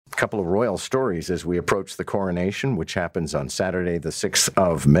couple of royal stories as we approach the coronation, which happens on Saturday, the 6th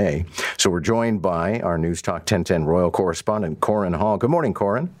of May. So we're joined by our NewsTalk 1010 royal correspondent, Coryne Hall. Good morning,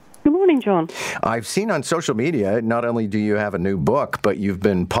 Coryne. Good morning, John. I've seen on social media, not only do you have a new book, but you've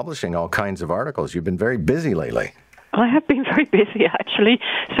been publishing all kinds of articles. You've been very busy lately. I have been very busy, actually,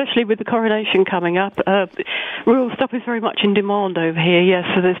 especially with the coronation coming up. Royal stuff is very much in demand over here, yes,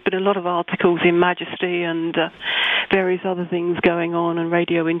 so there's been a lot of articles in Majesty and various other things going on, and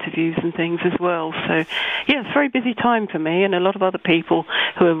radio interviews and things as well. So, yeah, it's a very busy time for me and a lot of other people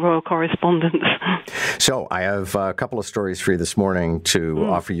who are royal correspondents. So I have a couple of stories for you this morning to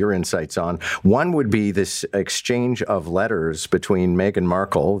offer your insights on. One would be this exchange of letters between Meghan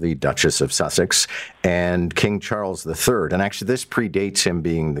Markle, the Duchess of Sussex, and King Charles III. And actually, this predates him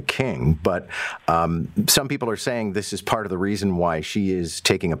being the king, but some people are saying this is part of the reason why she is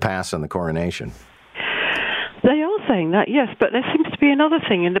taking a pass on the coronation. They are saying that, yes, but there seems to be another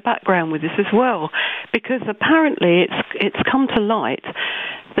thing in the background with this as well, because apparently it's come to light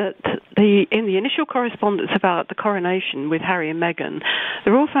that in the initial correspondence about the coronation with Harry and Meghan,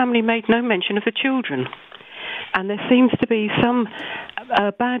 the royal family made no mention of the children. And there seems to be some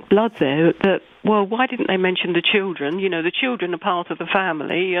bad blood there that, well, why didn't they mention the children? You know, the children are part of the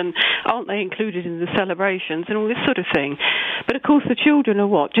family, and aren't they included in the celebrations and all this sort of thing? But, of course, the children are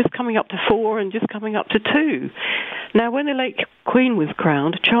what? Just coming up to 4 and just coming up to 2. Now, when the late Queen was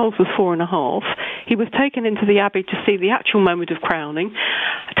crowned, Charles was 4.5. He was taken into the Abbey to see the actual moment of crowning,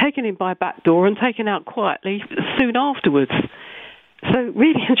 taken in by back door and taken out quietly soon afterwards. So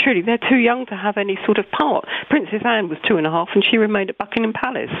really and truly, they're too young to have any sort of part. Princess Anne was 2.5 and she remained at Buckingham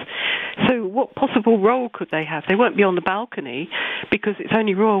Palace. So what possible role could they have? They won't be on the balcony because it's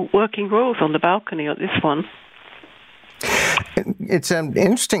only working royals on the balcony at this one. It's an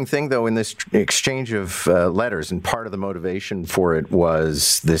interesting thing, though, in this exchange of letters, and part of the motivation for it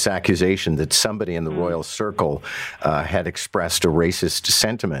was this accusation that somebody in the royal circle had expressed a racist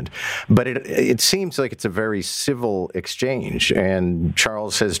sentiment. But it seems like it's a very civil exchange, and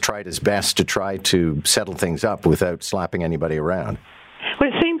Charles has tried his best to try to settle things up without slapping anybody around. Well,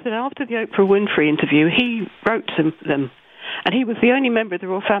 it seems that after the Oprah Winfrey interview, he wrote to them. And he was the only member of the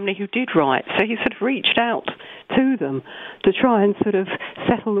royal family who did write. So he sort of reached out to them to try and sort of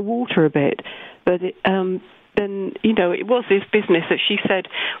settle the water a bit. But then, you know, it was his business that she said,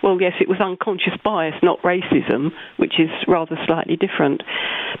 well, yes, it was unconscious bias, not racism, which is rather slightly different.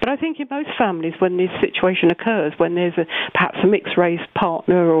 But I think in most families, when this situation occurs, when there's perhaps a mixed-race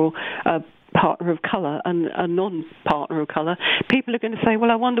partner or a partner of colour and a non-partner of colour, people are going to say, well,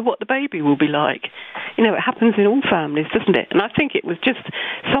 I wonder what the baby will be like. You know, it happens in all families, doesn't it? And I think it was just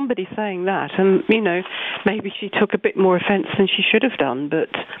somebody saying that, and, you know, maybe she took a bit more offence than she should have done, but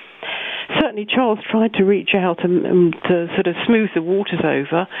certainly Charles tried to reach out and to sort of smooth the waters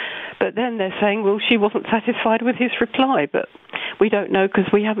over, but then they're saying, well, she wasn't satisfied with his reply, but we don't know because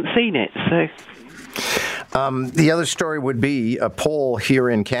we haven't seen it, so... The other story would be a poll here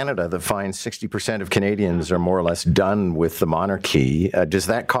in Canada that finds 60% of Canadians are more or less done with the monarchy. Does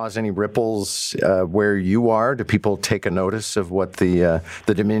that cause any ripples where you are? Do people take a notice of what the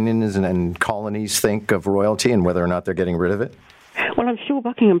dominions and colonies think of royalty and whether or not they're getting rid of it? Well, I'm sure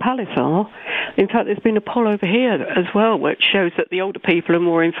Buckingham Palace are. In fact, there's been a poll over here as well which shows that the older people are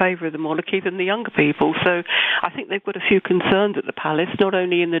more in favour of the monarchy than the younger people. So I think they've got a few concerns at the palace, not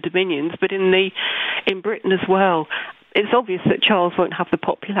only in the Dominions, but in Britain as well. It's obvious that Charles won't have the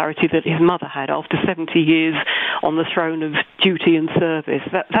popularity that his mother had after 70 years on the throne of duty and service.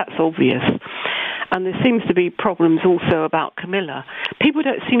 That's obvious. And there seems to be problems also about Camilla. People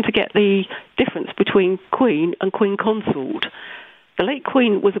don't seem to get the difference between Queen and Queen Consort. The late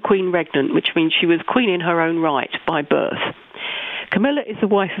Queen was a Queen Regnant, which means she was Queen in her own right by birth. Camilla is the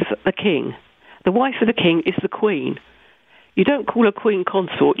wife of the King. The wife of the King is the Queen. You don't call her Queen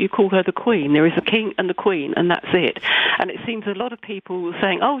Consort, you call her the Queen. There is a King and the Queen, and that's it. And it seems a lot of people are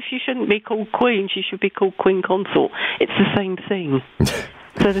saying, oh, she shouldn't be called Queen, she should be called Queen Consort. It's the same thing.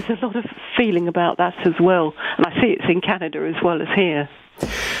 So there's a lot of feeling about that as well. And I see it's in Canada as well as here.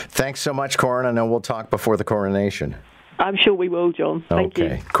 Thanks so much, Coryne. I know we'll talk before the coronation. I'm sure we will, John. Thank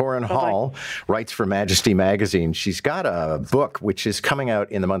you. Coryne Hall writes for Majesty magazine. She's got a book which is coming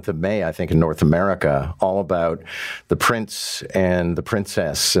out in the month of May, I think, in North America, all about the prince and the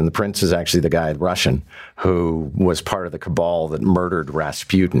princess. And the prince is actually the guy, Russian, who was part of the cabal that murdered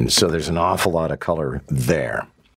Rasputin. So there's an awful lot of color there.